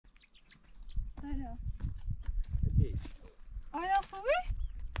سلام. آیا خوبی؟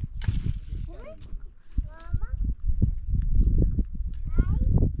 خوبی؟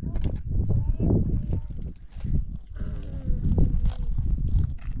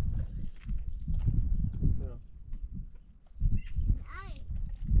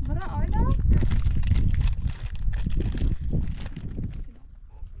 برا آیلا؟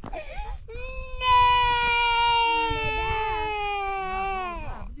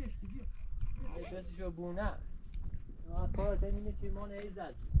 بونه کار دنیمی که ما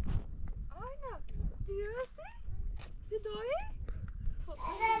نیزد آیلا دیرستی؟ صدایی؟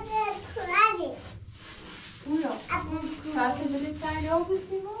 Uno. Fate delle taglie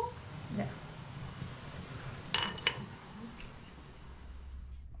opustimo? Ne.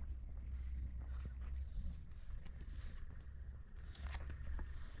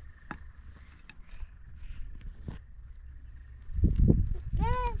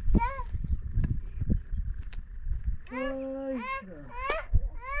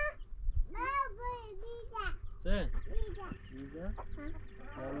 Sen? Güzel.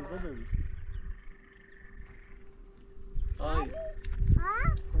 Harika böyle. Ay.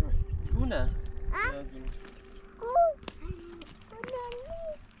 Bu ne?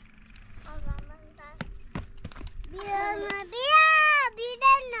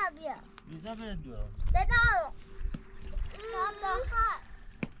 Bize böyle diyor.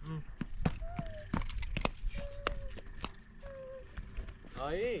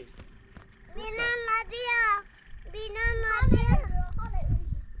 Ay.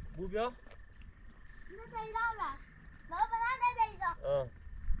 Bu bia?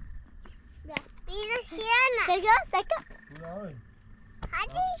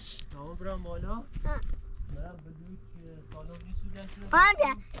 برم بالا برم بدوی که سالن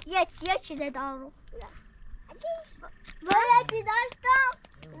نیست یه چیز دارو باید داشتم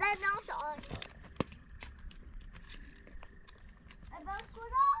نداشت آن باز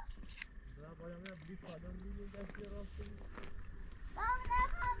کدام؟ برم بالا برم بدوی سالن نیست دستی راستی بام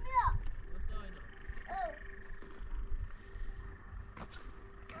نخوام بیا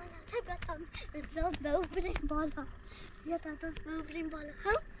بیاد ببریم بالا بیاد داداز ببریم بالا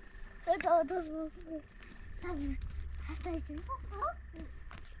خب داداز ببریم هست ایتون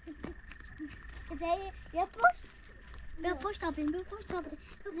بیا پشت بیا پشت آبریم بیا پشت آبریم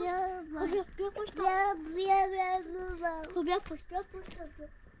بیا پشت خب بیا پشت آبریم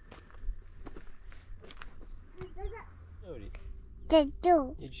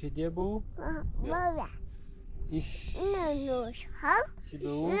دو یه چه دیه بو؟ بابا ایش نوش ها چی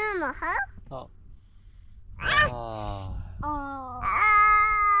بو؟ نما ها ها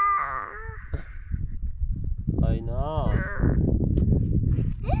آی ناز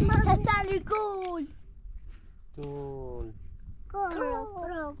ستالی گول گل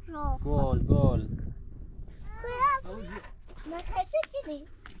گول گل ما کسی کنی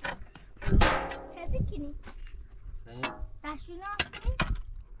کسی کنی دستشون آسکنی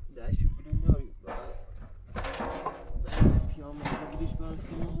دشو کنیم داری زن پیامه که بودیش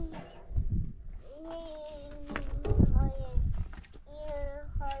برسیم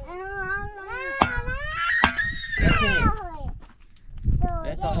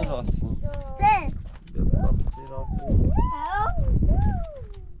بهتر راستیم بپاسی راستیم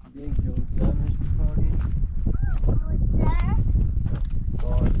یک جو جمعش بکنیم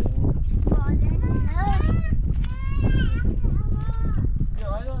بیا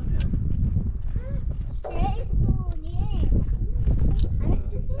آیلان بیا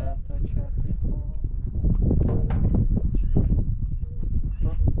چند تا چرخی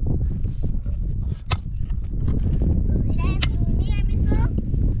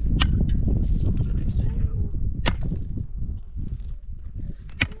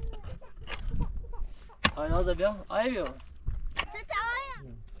آی نازه بیا آی بیا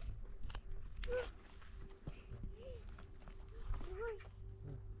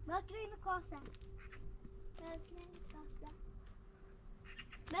بکرین کاسه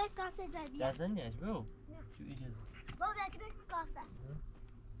به کاسه زدی دستن نیش برو تو اجازه با بکرین کاسه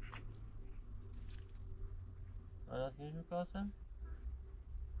آی ناز کنیش بکاسه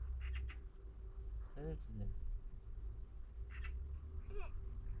خیلی چیزه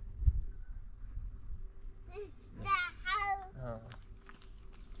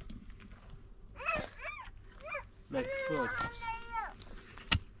مکفوت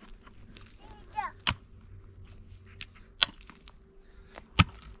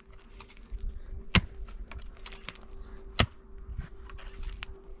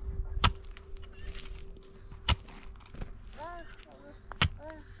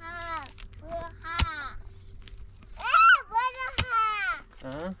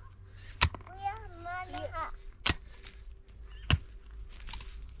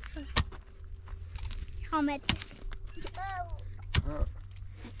حامد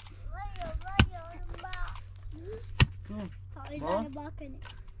تا ایزان با کنه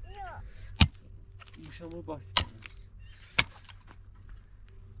گوشمو باش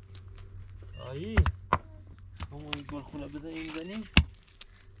آیی همون این گلخونه بزنیم میزنیم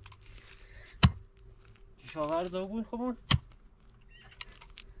شاور زاگوی خبون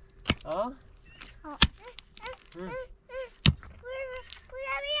ها؟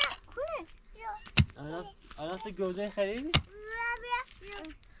 الان سه گوزه خریدی؟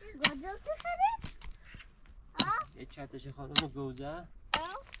 گوزه خرید؟ یه چتش خانم گوزه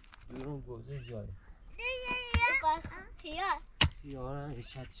بیرون گوزه جای خیار خیار هم یه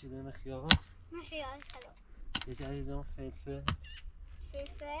چتش دارم خیار من خیار خرید یه چتش دارم فلفل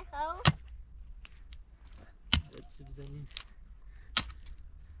فلفل خب چی بزنیم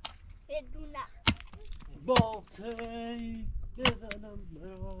بدونه باطی بزنم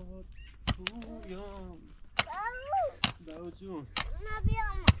برات تویم باو جون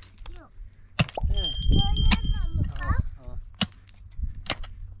نبیام چه؟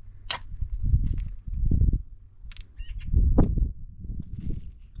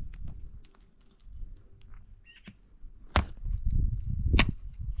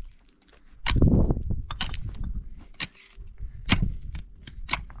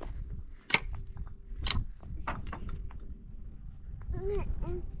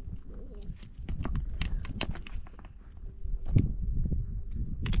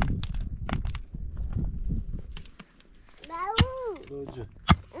 Dođu.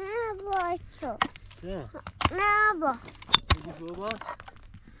 Ne boću. Sve? Ne bo. Vidiš ovo?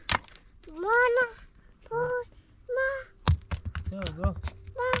 Mana. Ma. Sve ovo?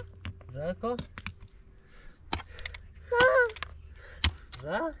 Ma. Rako? Ma.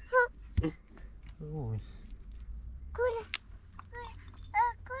 Ra? Uj. Kura.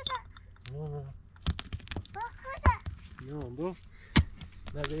 Kura. No. Kura. No, bu.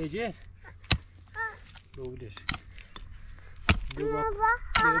 Nerede yiyecek? Doğrudur.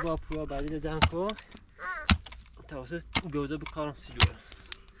 یه با پویا بعدی زن کن توسط گوزه بکارم سی جوره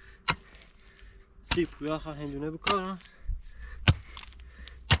سی پویا خواه هندونه بکارم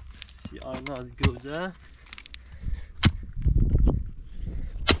سی آرنا از گوزه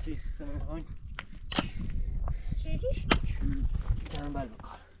سی خنم های چیریش؟ تنبل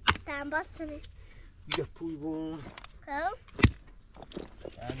بکارم تنبال سنه یه پوی بون خب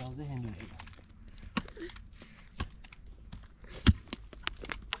اندازه هندونه بون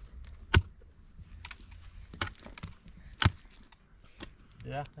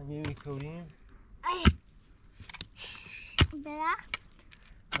درخت هم یه میکوریم درخت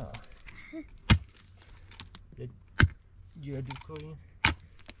یه جردو کوریم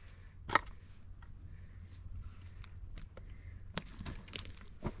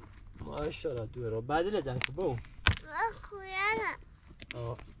ماشالله دوه را بعدی لزن که بو خویانه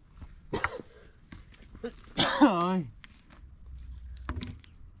آی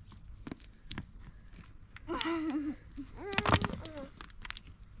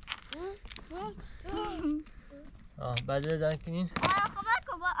بعد لزن کنین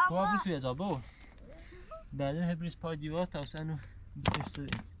با بسوی ازا بو بعد هبریز پای دیوار توسنو بکشته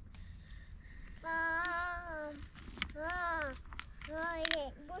دیم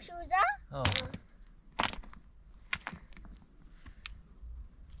بوشوزه؟ ما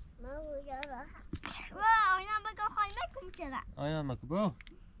بوشوزه آینا بگو خواهی مکم چرا آینا مکو بو ها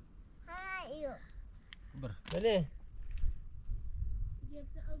ایو برا بله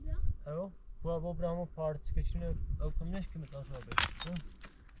او بو برامو پارت کشینو او کمنش که متان شما بشید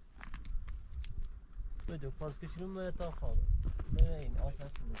بده پارت کشینو متان خوابه نه این آش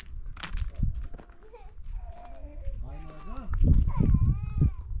هستونه آینا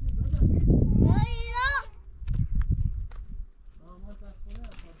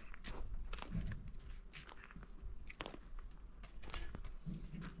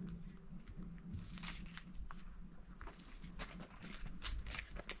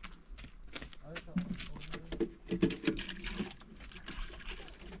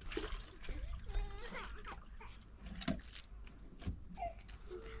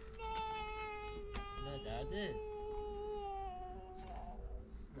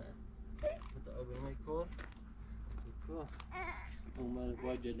اومد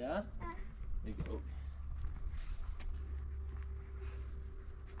با جله دیگه او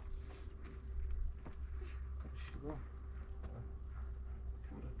شروع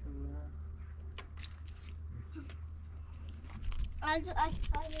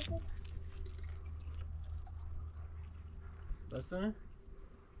بس نه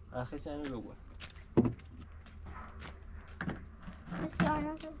آخه چنو بگو سی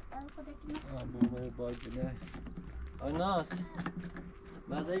آناس خودت بومه باجله آناس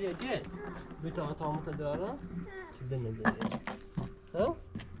ماذا يجي بتاع طعمه تدرارا بدنا ندري ها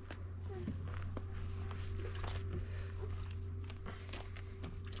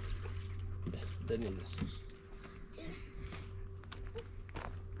دنيا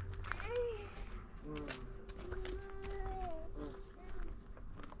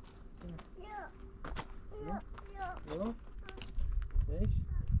ايش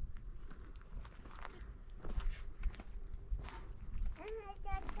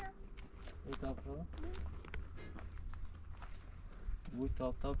وتابطاب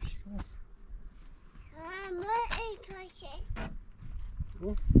وتابطاب شكاس ما ای کاشه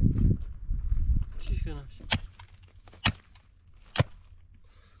شش کناش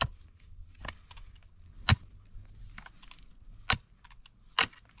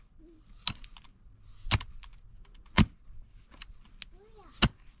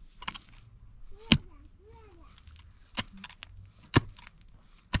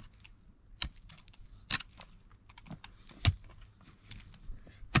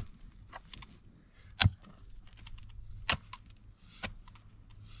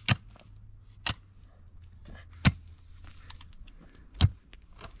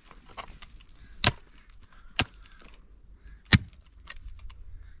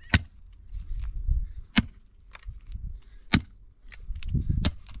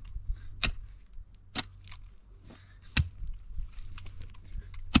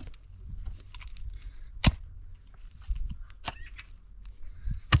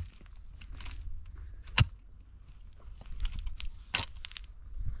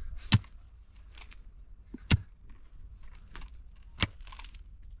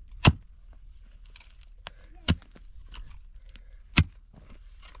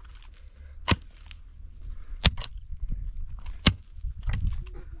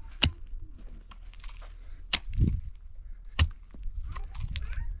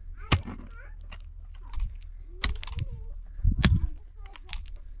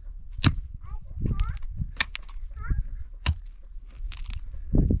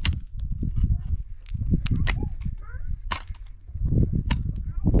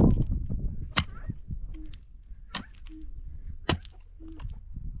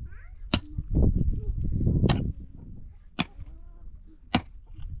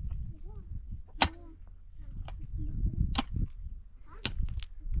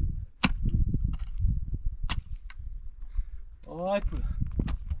آی پول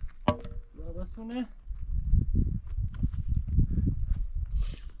باباسونه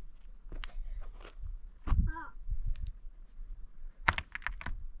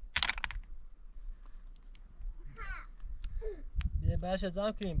یه برش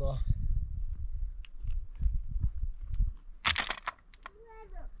ازم کنیم با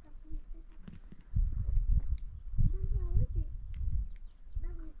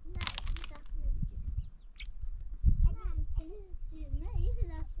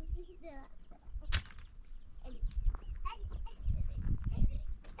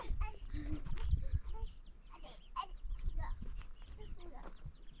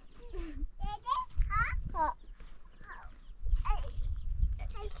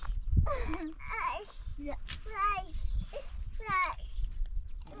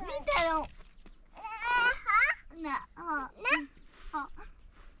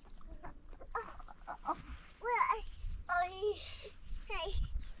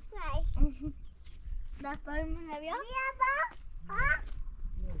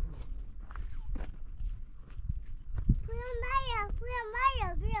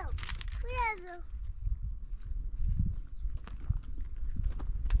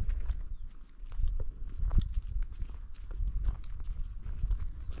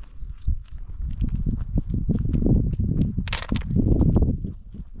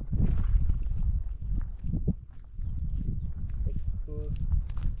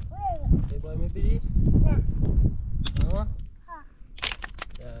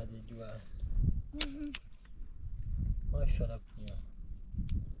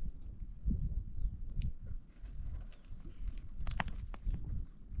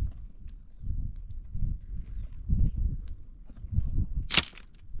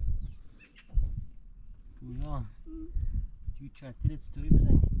توی چرتیل ستوری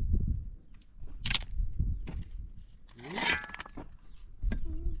بزنی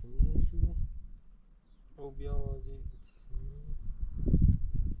او بیا آزی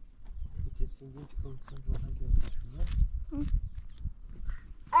چیزی که کنتون روحه گرفته شده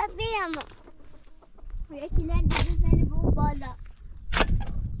بیام یکی نگه بزنی بو بالا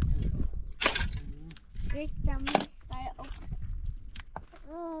یک کمی بای افتاد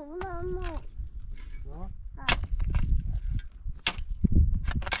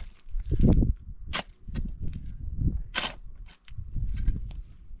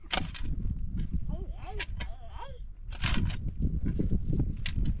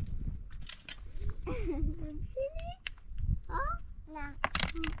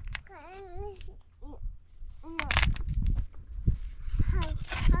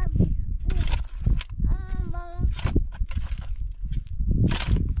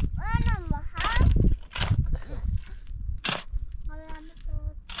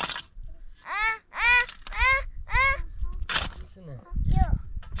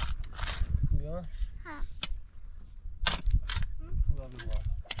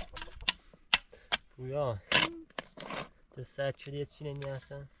پویا تو سر چلیه چی نمی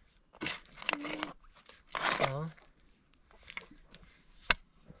هستن؟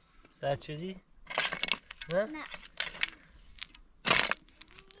 سر چلی؟ نه؟ نه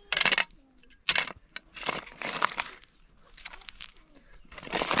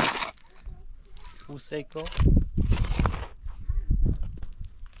Fuseko.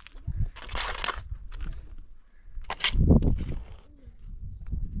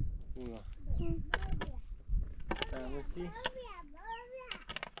 Uno. Tamsi.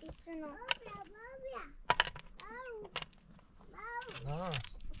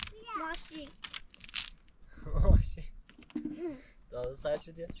 ماشی ماشی. داده سر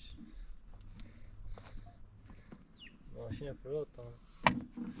چه دیش؟ ماشین فرود تا.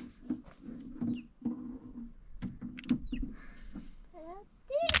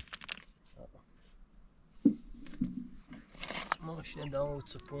 ماشین دام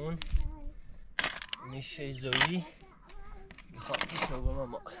اوتسپون میشه زوی خاطی شو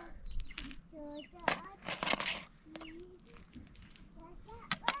ماما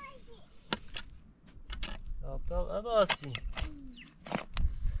آب عباسی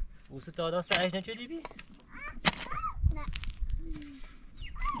واسه دادا سعیش نچدی بی؟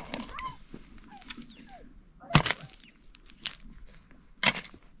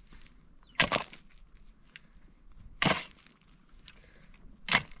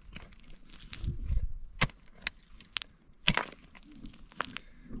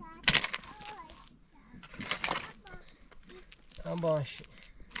 نه باش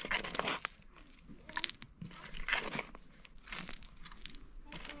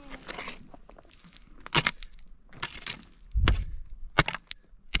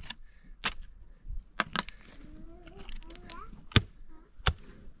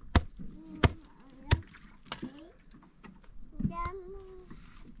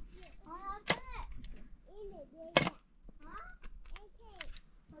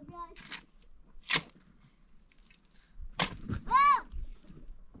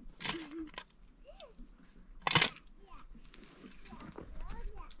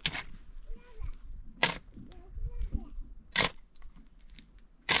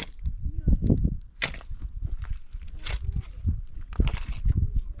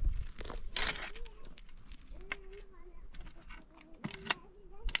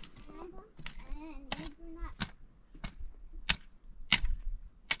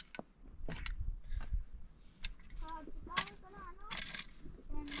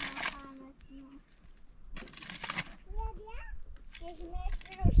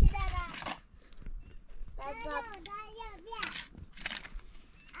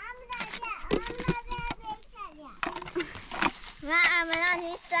من عملا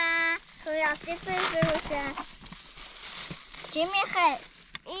نیستم خلاصی فروشم چی میخوای؟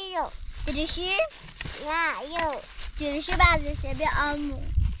 ایو دریشی؟ نه یو دریشی بردشه بیا آمو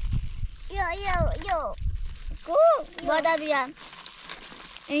یو بادا بیام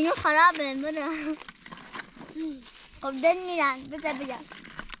اینو خرابه برم خب دل میرن بذار بیام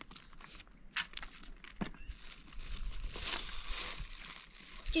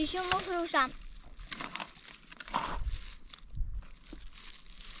چیشو مفروشم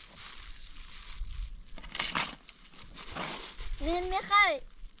میخوای؟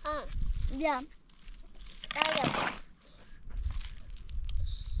 بیام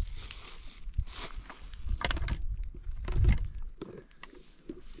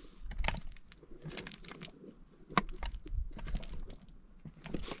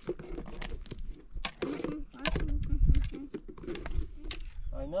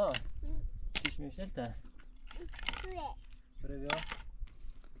آینا چیش میشه تا؟ بره بیا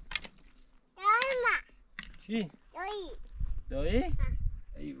چی؟ دایی؟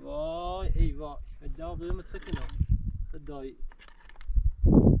 ای وای دا بده سکنه دایی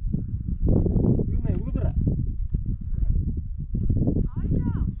برو بره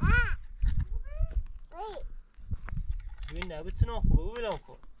ببین نه بتونه خوبه ببینم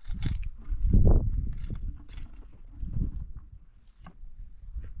کن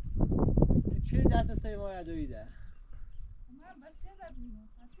چه دست سه ماه دویی ده؟ من بچه ببینم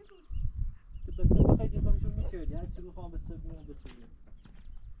تو بچه بخوای چه خواهشون میکردی هر چی بخوام بچه بینم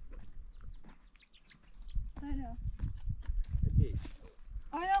سلام بگی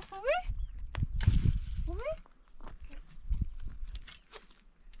آیا خوبی؟ خوبی؟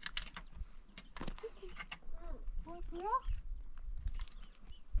 پویا؟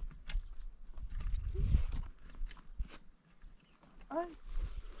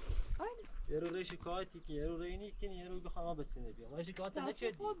 یه رو ری شکایتی که یه رو ری نیکنی یه رو بخوام بتونه بیام من شکایت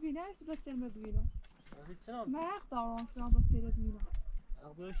نکردی خود بینه چی بچه ببینم هیچ چنم من حق دارم شما بچه ببینم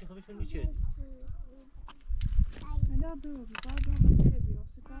اخبارش خوبشون میکردی اینا دو بعد هم به سر بیرون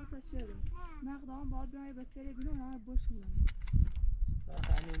شکایت شده مقدام بعد بیای به سر بیرون همه بوش میدن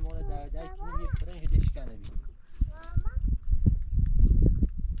همین مال در کنی فرن هدیش کنه بی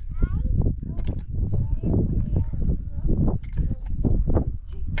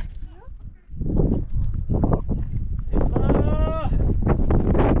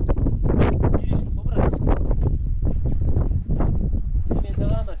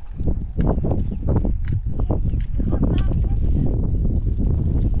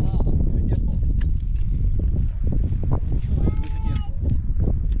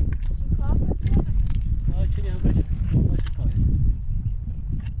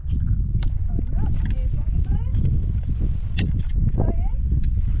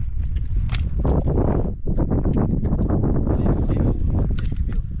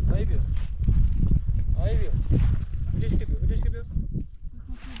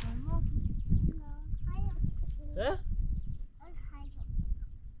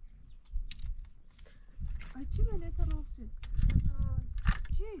چی بله تراس شد؟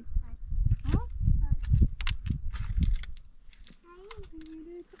 چی؟ ها؟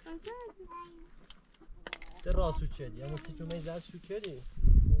 میره تو قشنگی تراسو چدی اما تی تو میزد شو چدی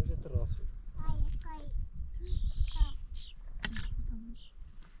اونجا تراسو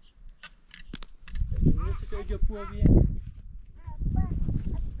اونجا چی تو اینجا پوا بیه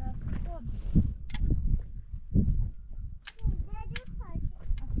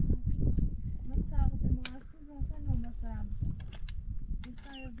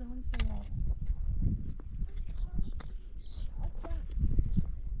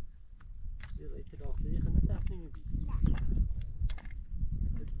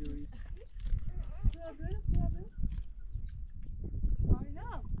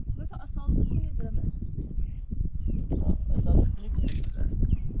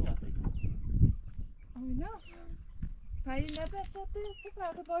Hij is net ze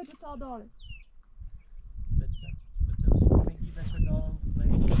vragen buiten taal daar. بتسا واسه میگی بشه دارم و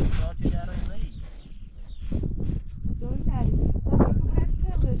این داره نی Door naar die. Dat is echt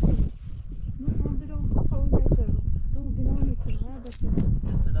heel leuk. Moet man bij ons gewoon lezen. Doe genau niet hè, dat je.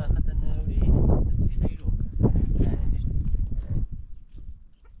 الصلاحة النوري تسي غيره عايش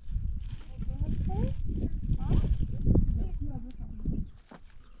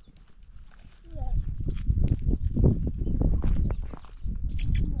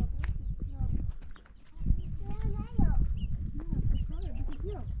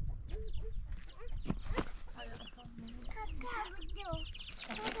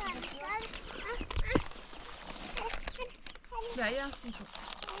Ja, ja, zie je.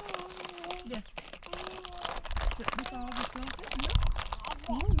 Ja. Die kan we planten. Ja.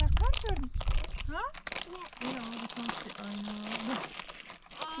 Mooi, maar kan het niet. Ha? Ja, we planten.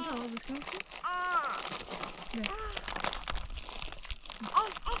 Ja, we planten. Ja.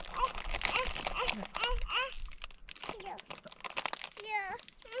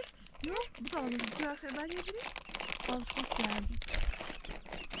 Ja, betalım. Kıyafet ben yedireyim. Az pas geldi.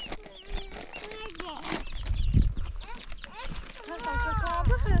 Kakao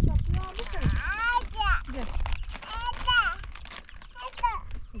bakın, kakao bakın. Gel.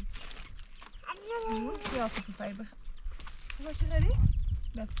 Kıyafet tufayı bak. Başın nereye?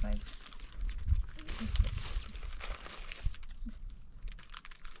 Bak tufayı.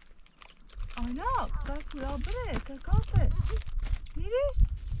 Ayna, kakao bre, kakao bre. Neriş?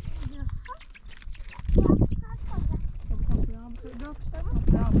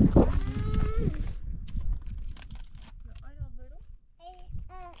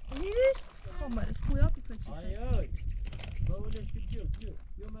 Neriş? Kommer, skojar på plötsligt. Aj aj بقولش بيو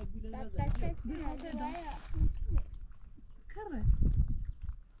يوم اقول هذا كره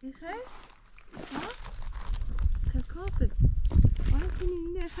يا خيش ها ككاتب وانا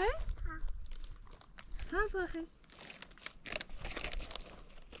كني هنا خيش تعال خيش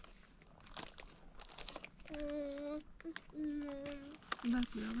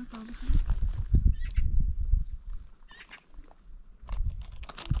باكل يلا تعال خيش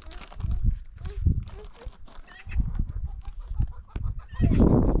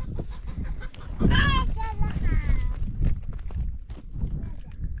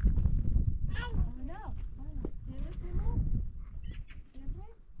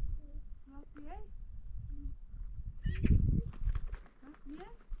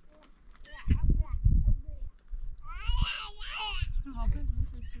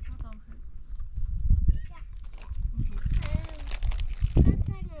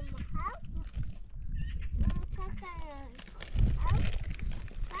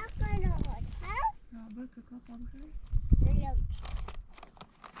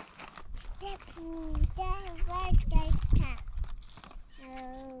Kakao.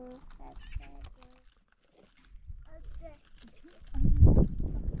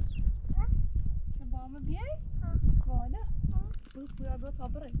 خدا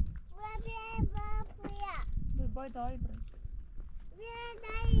کابره باید دایی بره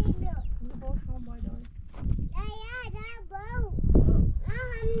با شام باید دایی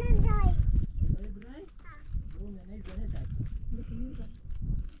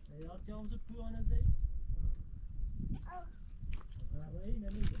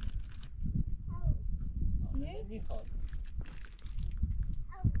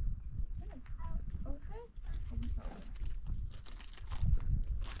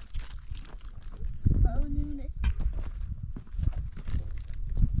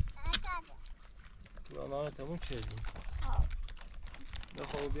تموم شدیم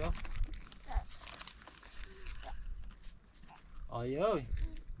بخواب بیا آیای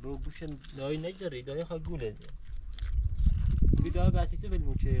رو گوش دایی نگذاری دایی خواه گوله دی بیدای بسیسه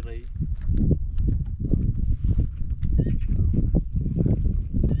بالموچه رایی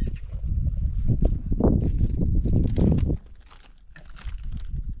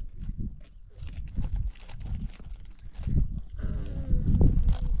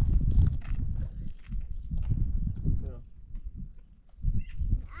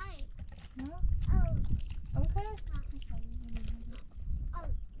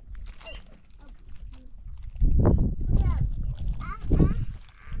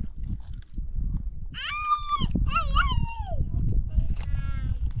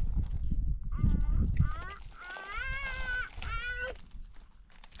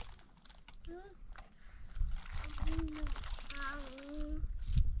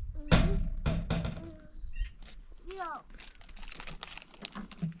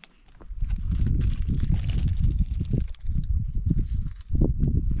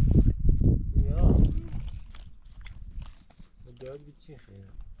چی خیلی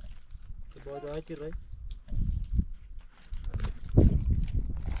تو باید آیتی رای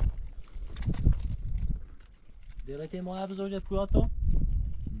دیره ما هر زوجت کویاتو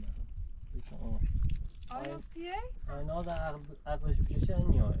آیا سیه؟ آیا ناز عقلش بیشه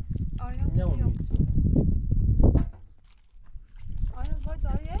نیای آیا نه اون سیه؟ آیا باید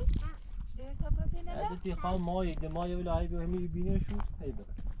دایه؟ تبرتی نده؟ اگه تی خواه مایی ده مایی ولی آیی به همی بینه شد هی بره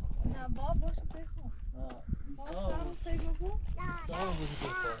نه با باشه تیخو با سر روز تی بگو سلام بودی که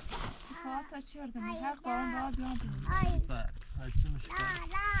خواه خواه تا چردم هر قارن را بیان سپر هرچی مشکل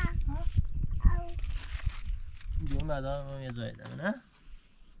دیگه مدام هم یه جایی داره نه؟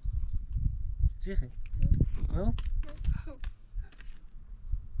 چی خیلی؟ او؟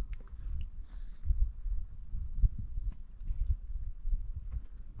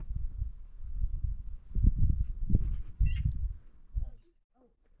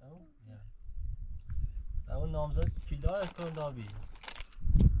 او نامزد پیلای کن دابی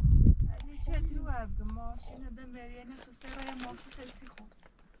چه دیو هفته ماشین دم بریه نشو سرای ماشین سسی خود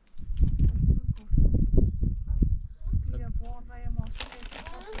بیا بار رای ماشین سسی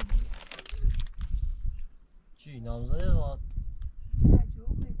خود چی نامزده واد؟ نه جو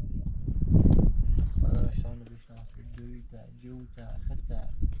بگی خدا بشتانو بشناسه دویده جوته خطه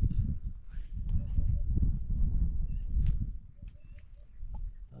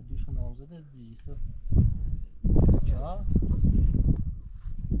دوش نامزده دیسه چا؟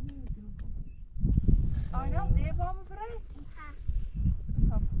 آیا دیه با همه برای؟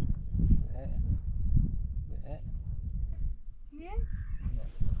 نیه؟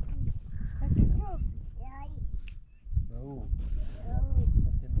 تکه چی هستی؟ بو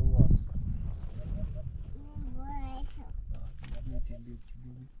تکه بو هست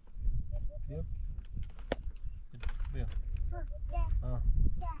بیا بیا ها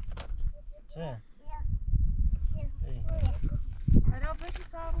چه؟ حالا بشی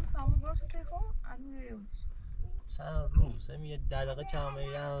سر روز تمام باشه تیخو انو یوش چند روز هم یه دقیقه کمه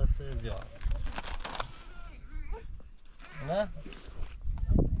یه سه زیاد نه؟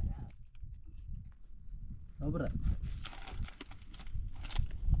 بره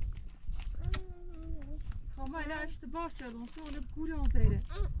خب من اشتباه کردم سوال گوریان زیره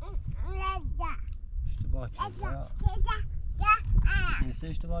اشتباه کرد نیسته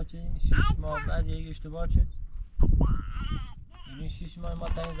اشتباه چی؟ 6 ماه بعد یک اشتباه شد این 6 ماه ما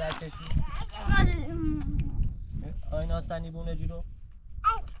تنی زرکشی آینا سنی بونه جلو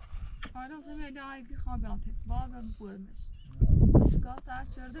حالا زمین آیگی خوابم تک بابم بولمش شکار تا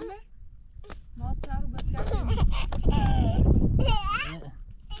چرده می ما سر رو بسیار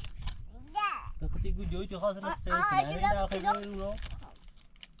دقیقی گویی تو خواست را سیر کنه این داخل رو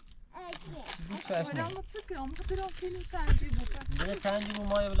حالا ما تسکر هم خطی را سینو تنجی بکن دیگه تنجی بو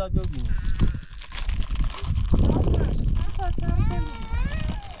مایه بلا بگیم نامش خواهد سر رو بگیم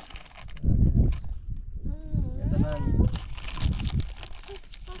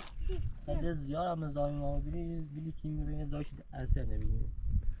ده زیاد هم زای ما بینی بیلی کی میبینی زایش اثر نمیبینی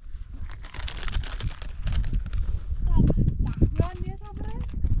جان نیت هم برای؟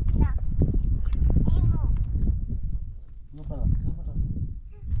 نه ایمو برا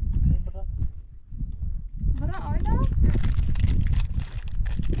برای آیلا؟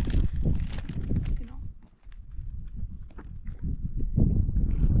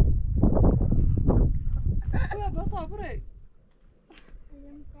 بیا بطا برای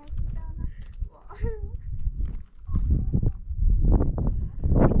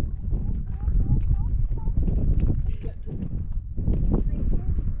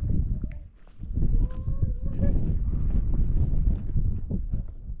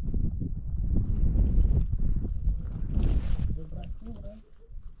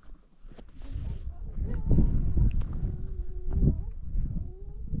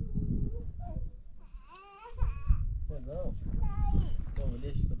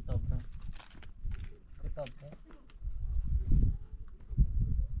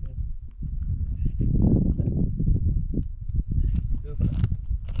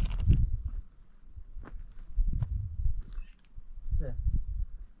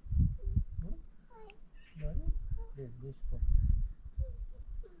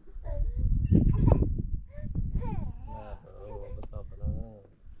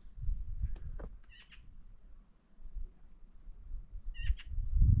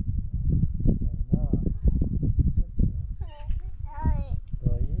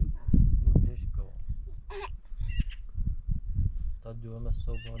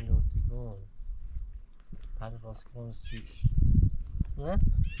صبحانه اردیگون پر راست کنم سیش نه؟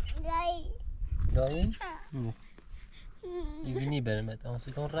 دایی؟ ایوینی برمت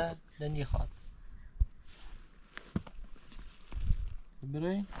آنسی کن ره دنی خواد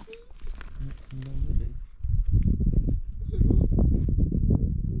برای؟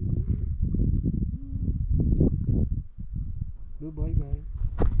 بای بای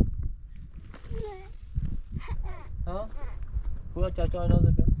ها؟ بیا چاچا اینا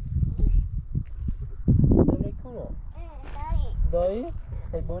زده نمی کنو دایی؟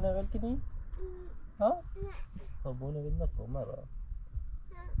 ای بای نگل کنی؟ ها؟ ها بای نگل نکن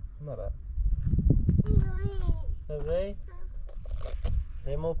مرا برای؟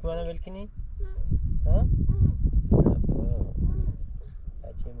 ای مو بای نگل کنی؟ ها؟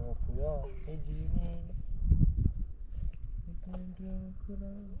 بچه مو پویا ای جیمی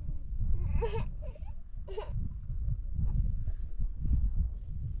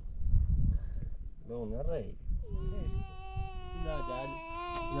نه ری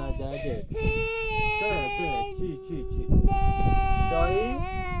نه جاده چی دایی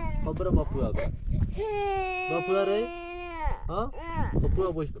خب برو با پویا ری ها با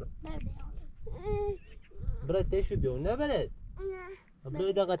پویا باش برای تشو بیو نه برد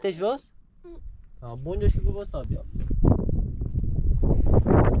برای دقیقه تش باز بونجاش که باز تا بیا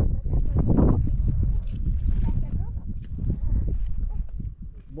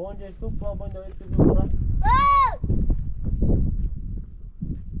بونجاش تو با بونجاش تو برو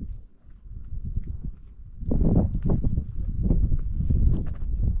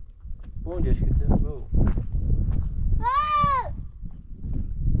بونجاش که تو برو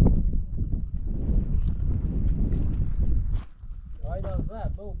آینا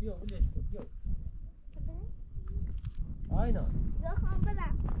زد برو بیا ولش کن بیا آینا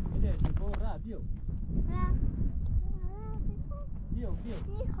ولش کن برو را بیا بیا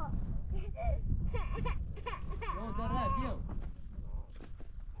برو در را بیا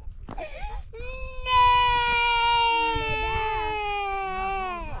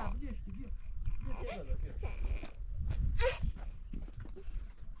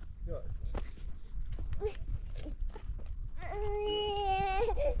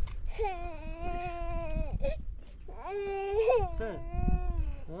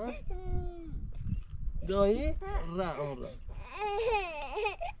دایی را اون را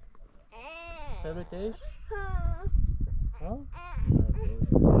سبتش ها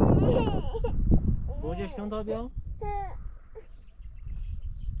بوجش کن تا بیا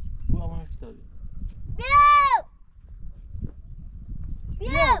بو اون کتاب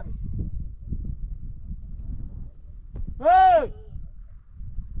بیا hey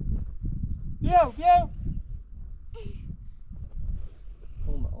بیا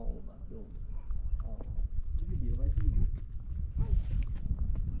Oma بیا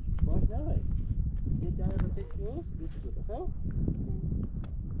باش نبای یه دانه رو تکیوز دوست شده خب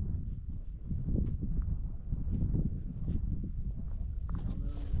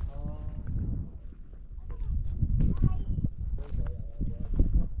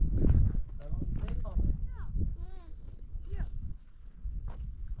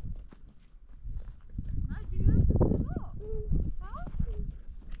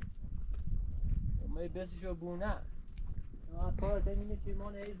بسشو بونه ما کار تنینه چی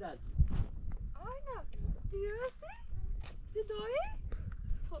ما نیزد Aynen. Diyorsun. Sidayı.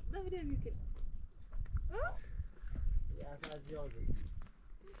 Topla bir de mümkün. Ha? یه اصلا از جا بود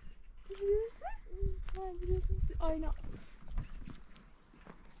Diyorsun. Ha diyorsun. Aynen.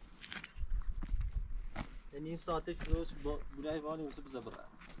 یعنی این ساعتش روز بلای وانی واسه بزا بره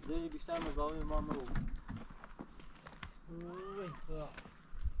دیگه بیشتر مزاوی ما مرو اوی خدا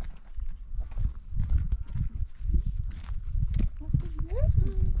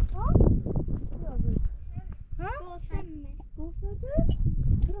Diyorsun. Ha? Ha? Gosemme. Gosnadı.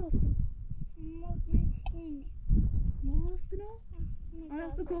 Sırası. Mokmekini. Maskına.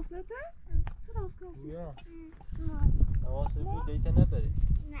 Arası gosnadı. Sırası. گویا حواست بود دیتا نبری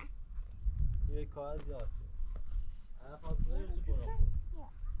نه. یه کار زیاد هر خاطره یوسف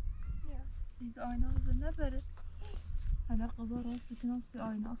برام İlk aynamızı ne beri? Hala kızar rastı ki nasıl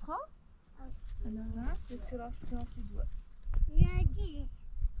aynası ha? Hala rastı rastı ki nasıl duvar? Yacı.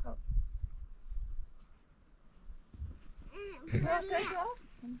 Ha. Ya tek rast.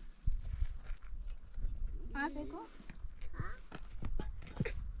 Ha tek o.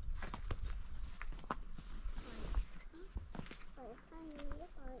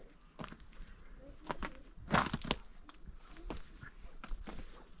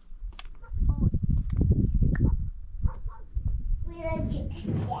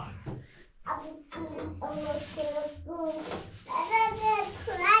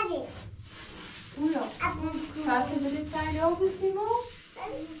 Buyur. Tatilde bir tane yok istedim o.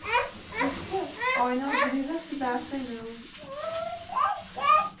 Aynen bir nasıl derse veriyorum.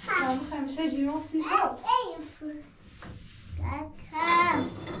 Ben bu hemşe ciron siyah.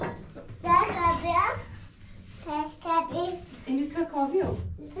 İlk kahve yok.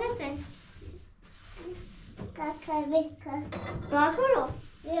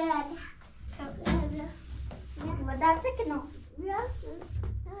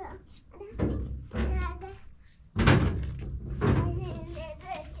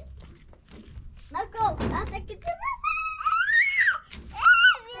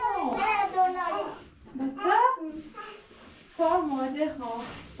 سوال ماده ها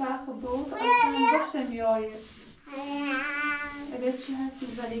فرق دوست اصلا باشه میایه اگر چی حرف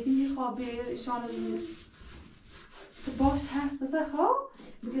بزنی که میخوابه ایشان تو باش حرف بزن خواه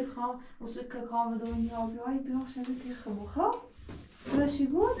بگه خواه موسیقی کام دنیا بیایی بیام شده تیخمو خواه برشی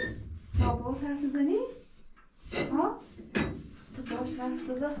بود با باید حرف بزنی ها تو باش حرف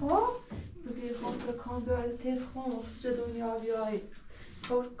بزن خواه بگه خواه که کام بیایی تیخمو موسیقی دنیا بیایی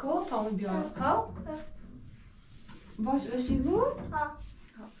کار تامو بیایی خواه باش بشی بود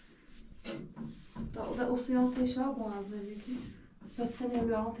ده اوسیان تیشا بازه بگی بس سنه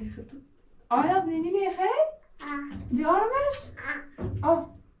بیان تیخه تو آیاز نینی نیخه؟ بیارمش؟ آه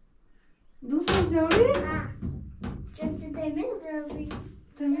دوستم زیاری؟ Çünkü temiz zırhlı.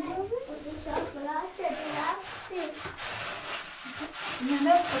 Temiz abi.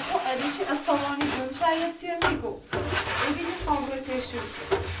 نه تو ادیشی استوانی بود شاید سیاه میگو ببینید خامبر کشید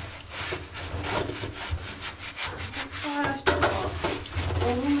فرشته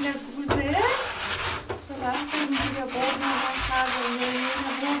اون نگوزه سرعت میگه بار نمام کرد و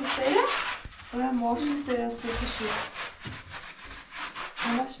نمام سره و ماشی سره سکشید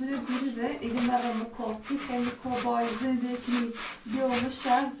همش میره گوزه ایگه مرا مکاتی خیلی کابای زندگی بیام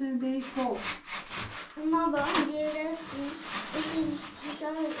شهر زندگی کن Ama ben diyorsun.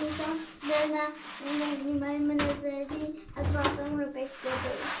 İnsan benim menezeri azaltımı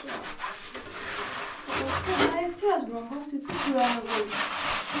beşledi. Sen ne ihtiyaç var? Hoş için kullanmazım.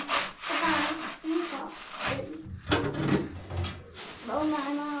 Bana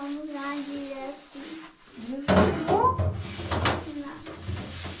ben diyorsun. Diyorsun o?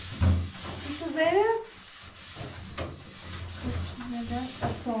 İşte Zeynep. Neden?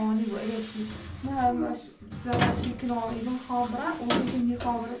 Aslanı bu eşi. Ne yapmış? Zavaşı kinoydu khabra, o ikinci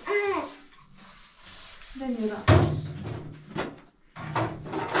khabra. Demiyorum.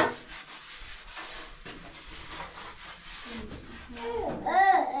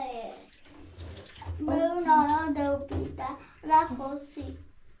 Ben ona da bir de la kosi.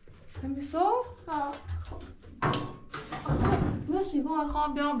 Hem bir soğuk. Ha. ماشي هو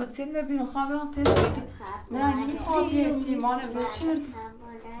خام بيان بتسلم بينو خام بيان تشتكي لا نخاف يتي ما انا بتشرت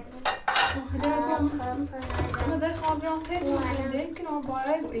ما ده خام بيان تشتكي يمكن هو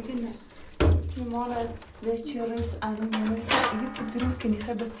بايد ويجينا تي مالا بتشرس انا ما يجي تدرك اني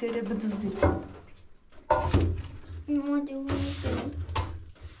خبت تسيله بدزي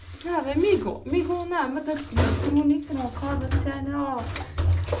لا ميغو نا ما تكروني كنا كار بتسانا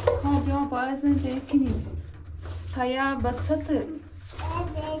خام بيان بايد زندكني هيا بتستر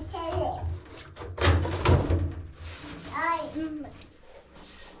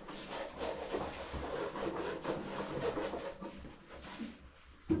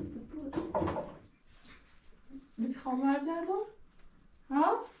بتخوام برگردم؟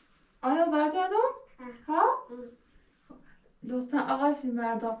 ها؟ آیا برگردم؟ ها؟ لطفا آقای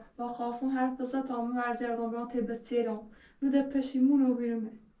فیلمبردار با خواستم حرف بزد تا همه برگردم بیان تبتیرم نده پشیمون رو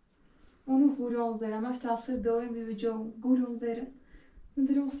بیرمه اونو گوران زیرم اش تاثیر دایم بیجام گوران زیرم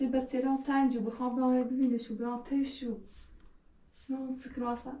ندارم تبتیرم تنجی بخوام بیان ببینشو بیان تیشو نه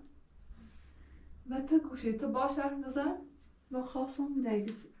سکراسم و تو گوشی تو باش حرف بزن با خواستم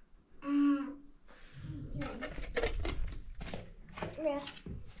بنگیسی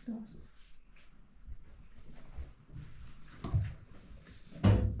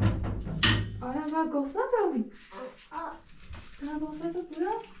آره من گوست نداری نه گوست تو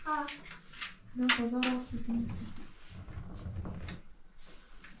بودم؟ نه خوزا راستی کنیسی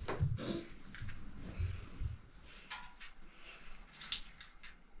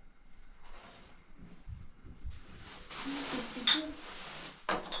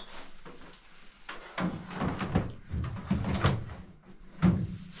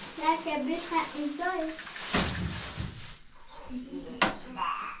Lekker bitterheid en zooi.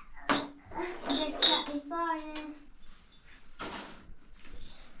 Bitterheid en zooi.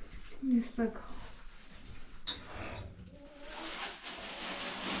 نیسته کاس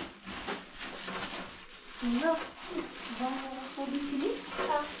نه با خودی کنی؟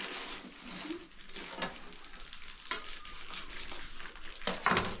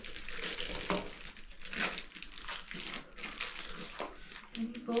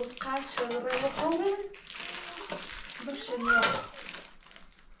 باز قرد شده رو بخوره باشه نیاد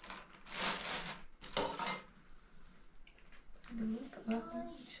درست وقتی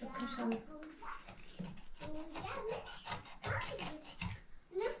شکل شده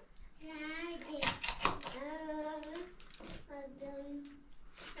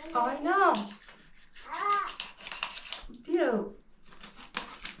آینا بیو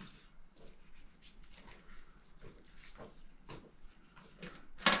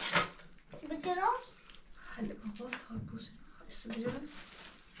Bitterrood? حالا باز تا بوشه اسم بیرونش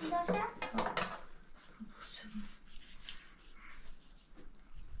Dasje? بوشه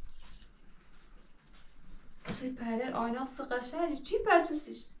سی پرر آینا سقشه چی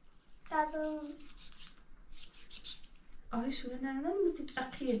پرچستیش Dat doen. آه شونه نرنن مسید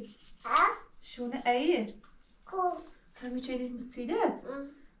اقیه Ha? شونه ایه Cool. تمی چینی مسیدت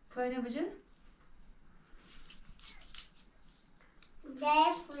پایینه بجه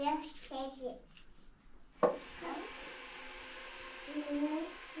Daar voor je zetje.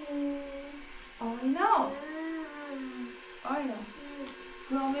 آیناس آیناس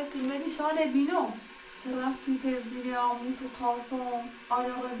پرامه کلمه شانه بینو چه رفتی تزیری آمو تو قاسم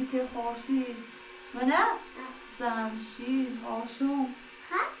آیا ربی ته خورشید منه؟ زمشید هاشم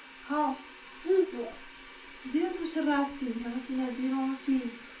Ha? ها دیگه تو چه رفتی؟ همه تی ندیرم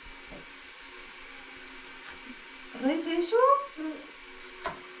پی ریتشو؟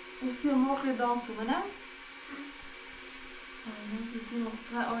 اسی موقع دام تو منه؟ آینازی دی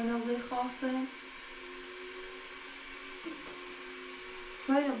مقطع آینازی خاصه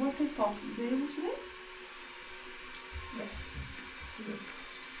باید با تی پاس بیده بوشه؟ نه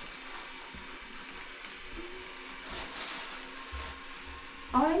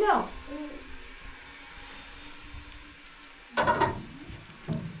آیناس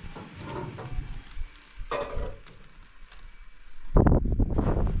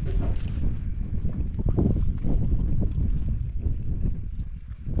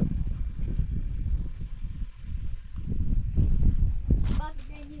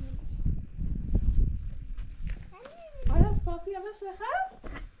آیناس پاپی همه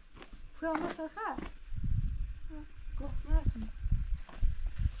شخر؟ همه شخر؟ گفت نشون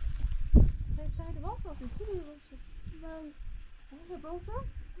سعید باش آفی چی دیگه باشه؟ باشه باشه؟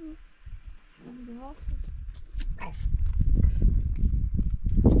 دیگه باشه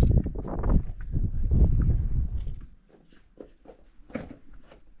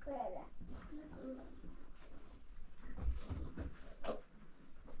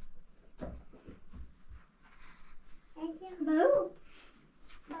Boo.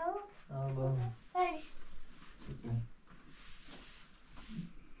 Bom. Hey.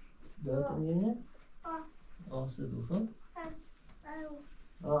 Dört yine. Ağzı bu.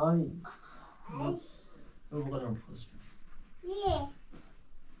 Ay. Bu bakalım kız. Yeah.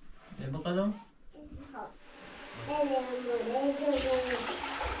 Ne bakalım?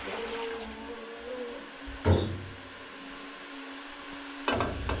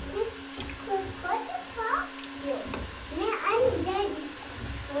 Nee,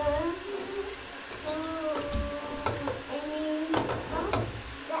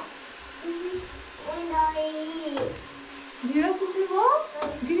 ها؟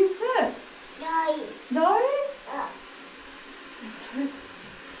 گریسه دایی؟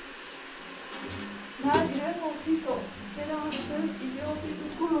 نه گریه ساسیتو تیره هاشتر ایجا ساسیتو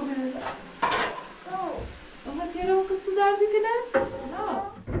کلو بره Osa tiyera vakıtsı derdi ki ne?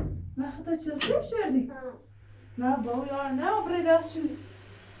 Na. Ne kadar çalışıp şerdi? Na bu ya ne abreda sü?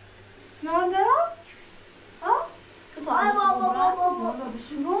 Ya ne? Ha? Ay baba. Valla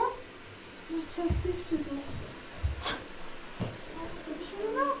bir şey var. Bir çalışıp şerdi. Bir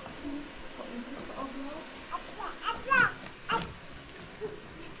şey ne?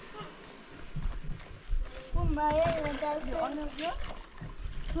 Bunları neden Ya ana ya.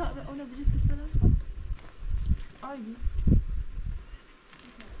 Ha ona bir kısırırsan. Ay.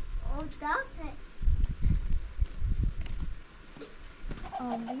 orada?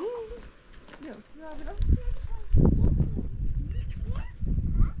 Ay. Yok ya biraz.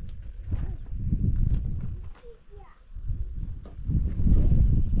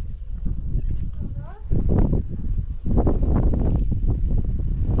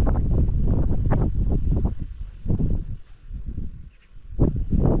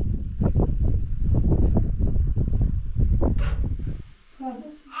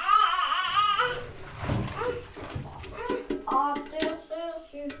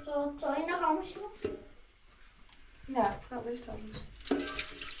 Ne? Kalmış kalmış.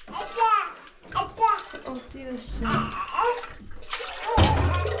 Oh diyorsun.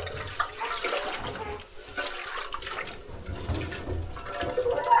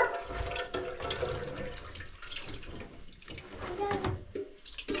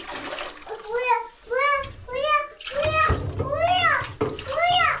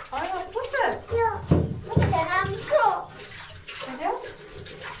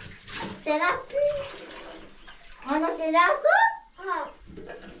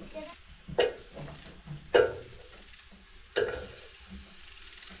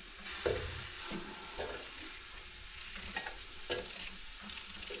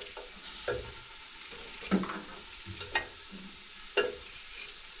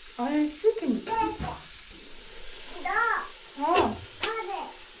 Ay sıkın. Ha.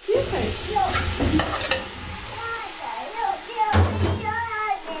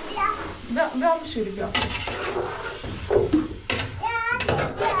 Ben bir şöyle bir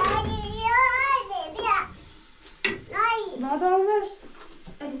Nada almış.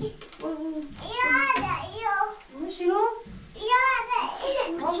 Hadi. Ne şey o?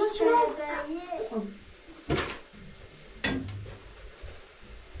 Almış şey o.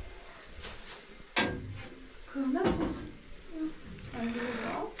 Nasıl?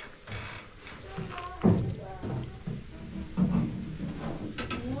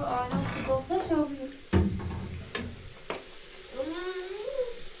 Bu aynası olsa şey oluyor.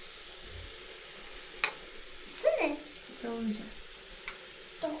 Sen Olunca.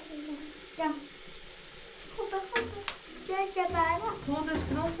 Tamam da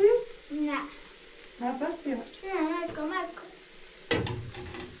aşkına olsun. Ne? Ne yapart ya? Ne? Komak.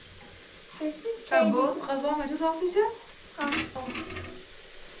 Sen bu kazan mecbur asıca.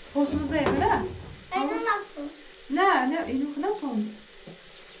 Hoşumuza yeme ne? Ne? İnuk ne ton?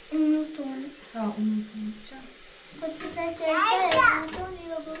 Ha unuttum.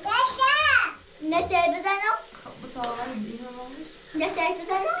 Ne çeybiden o? Bu tavalar inanılmış. Ne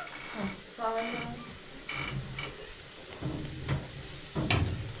çeybiden o? Ha tavalar.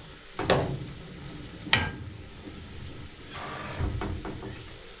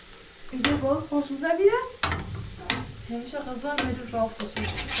 İyice bol hoşumuza bile. Hemşe kazan mecbur rahatsız için.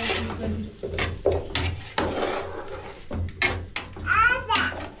 Hoşumuza bile.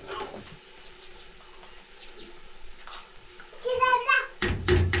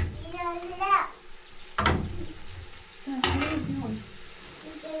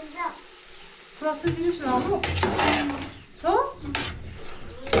 Fırat'ta giriş var mı? Tamam.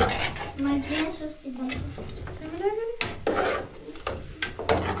 Magine susima. Semine gelin.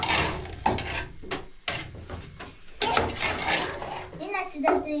 Yine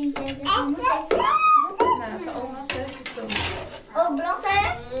çiğdem deyince de onu Ne? Ondan sonra sütüm. O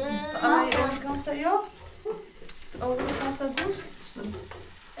bronzer? Ay, on kanser yok. O kanser dur.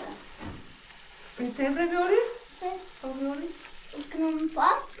 Tebrik ediyorum. Alıyorum. Kınım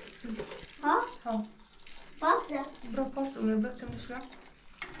pas. Ha? Ha. Pas ya. Bırak pas onu bırak temizle.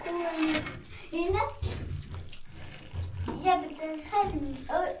 Yine. Ya bir de kalbim.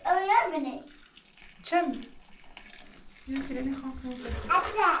 Öyer beni. Çem. Yüklerini kalkın sesi.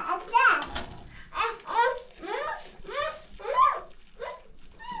 Atla.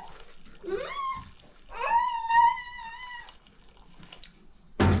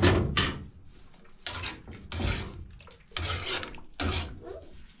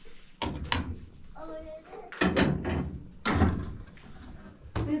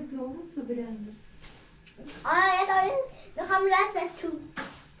 تو بدن. آره تا میخوام راست تو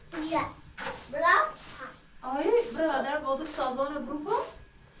بیا برا آره برادر بازو سازانه برو با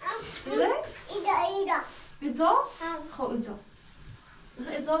بره ایدا ایجا خب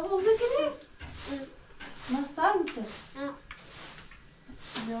ایجا بازو کنی من سر میته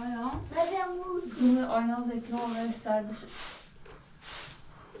یا زوم آینه از اکرام و سردشه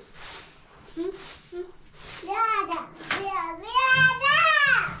بیاده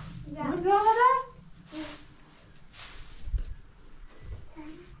برو بیا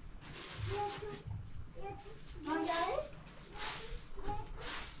مادر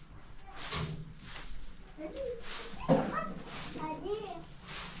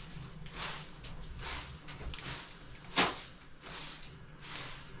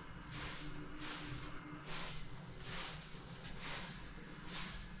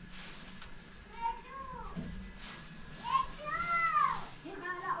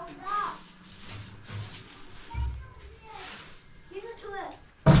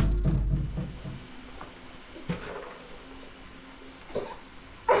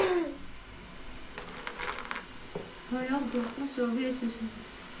Yaz baksana şöyle çeşit.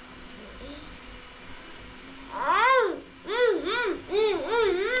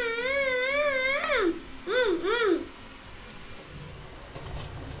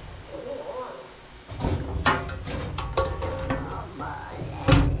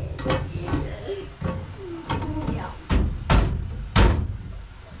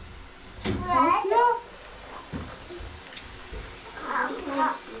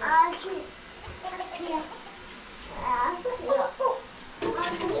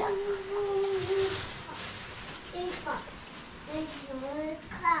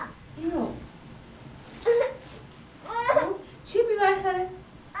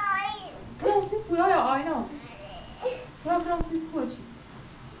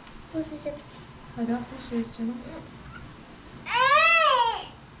 Şunu.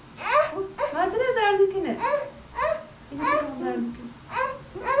 Hadi ne derdik yine? Yine ne derdik yine?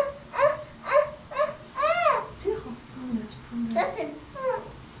 Тихо.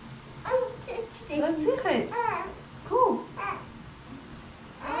 Да тихо. Ку.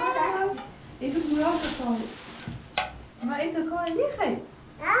 Ik heb nu afgekomen. Maar ik kan het niet geven.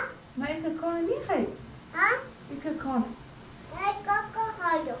 Maar ik kan het niet geven. Ik kan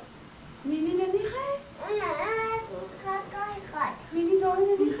het. Mini ne niet geven? Mini daar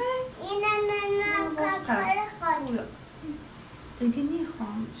ne niet geven? Ik kan niet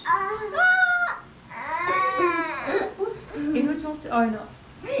gaan. Ik moet soms de aynas.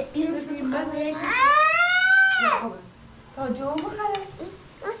 Ta جو بخره.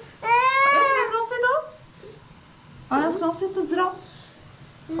 ايش كروسي دو؟ انا كروسي تزرع.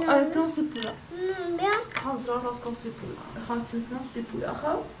 انا كروسي بولا. حزرا راس كروسي بولا. خاص كروسي بولا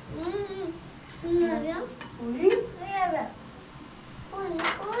خو. وي.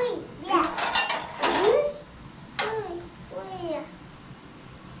 ايش؟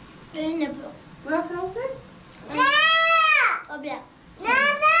 بولا كروسي؟ لا.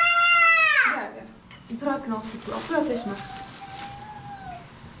 زرع كروسي بولا. بولا تشمع.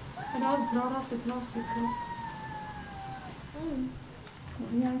 انا زرع راس كروسي بولا.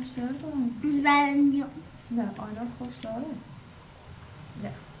 Yani bir şeyler var mı? Ben yok. Ne? Aynası hoşlar mı?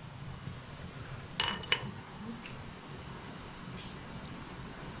 Ne?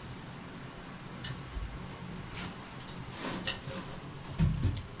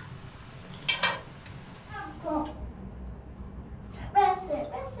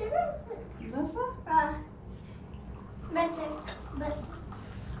 Nasıl? Nasıl?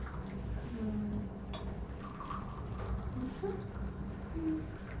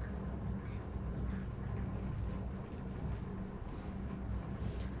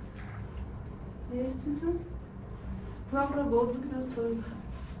 Neyse. Vabra بود بکنه سوی بخیر.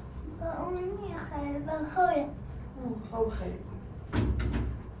 با اون میخواه با خواه. خواه خیلی.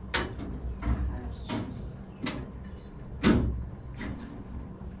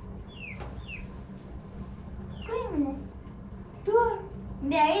 کویمونه؟ دور.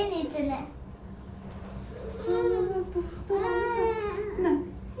 بیایی نیتونه. چون نه.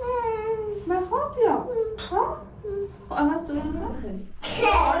 من خواد یا؟ ها؟ اما سوی بخیر.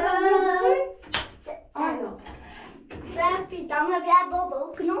 Damla bir baba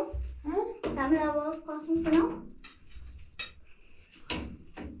okunu. Damla baba okunu.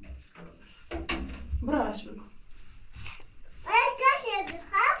 Braş bak. Ay kaç yedik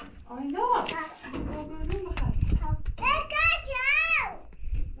ha? Aynen. O böyle bakar. Ay kaç ya?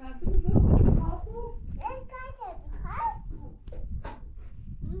 Ay kaç yedik ha?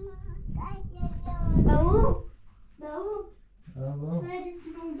 Babu. Bravo.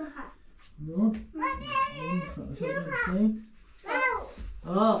 Neredesin bu bakar?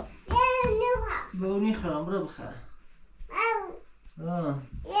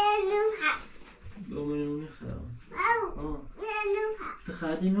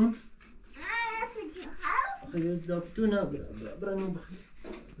 خیلی نون خیلی دکتر نه برا نون بخیر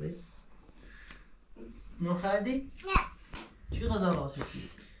نون خیلی؟ نه چی غذا راستی؟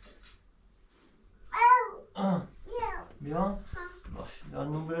 بیا باش بیا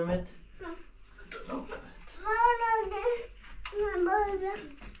نون برمت نون برمت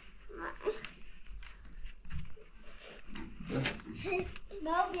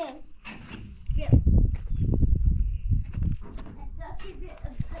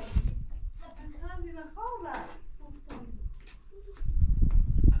Sandy naar Gouda.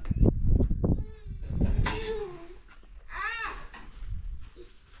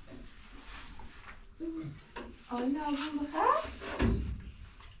 Aynen bunu ha?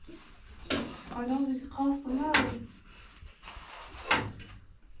 Aynen zich gasten wel.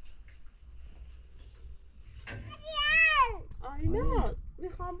 Aynen, we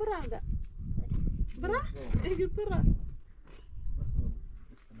gaan branden. Bra? Ik heb bra.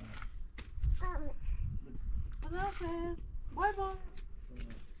 خداحافظ باي باي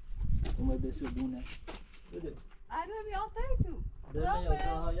وما بيسوبونا بده انا بي اعطيته ده ما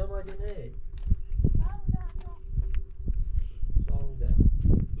يوصلها يا ما دني صاوده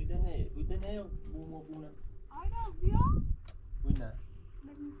ودني وما بونا اينا بيا ونا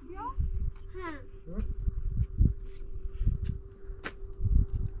بيا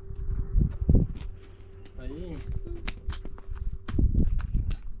اي Bakalım.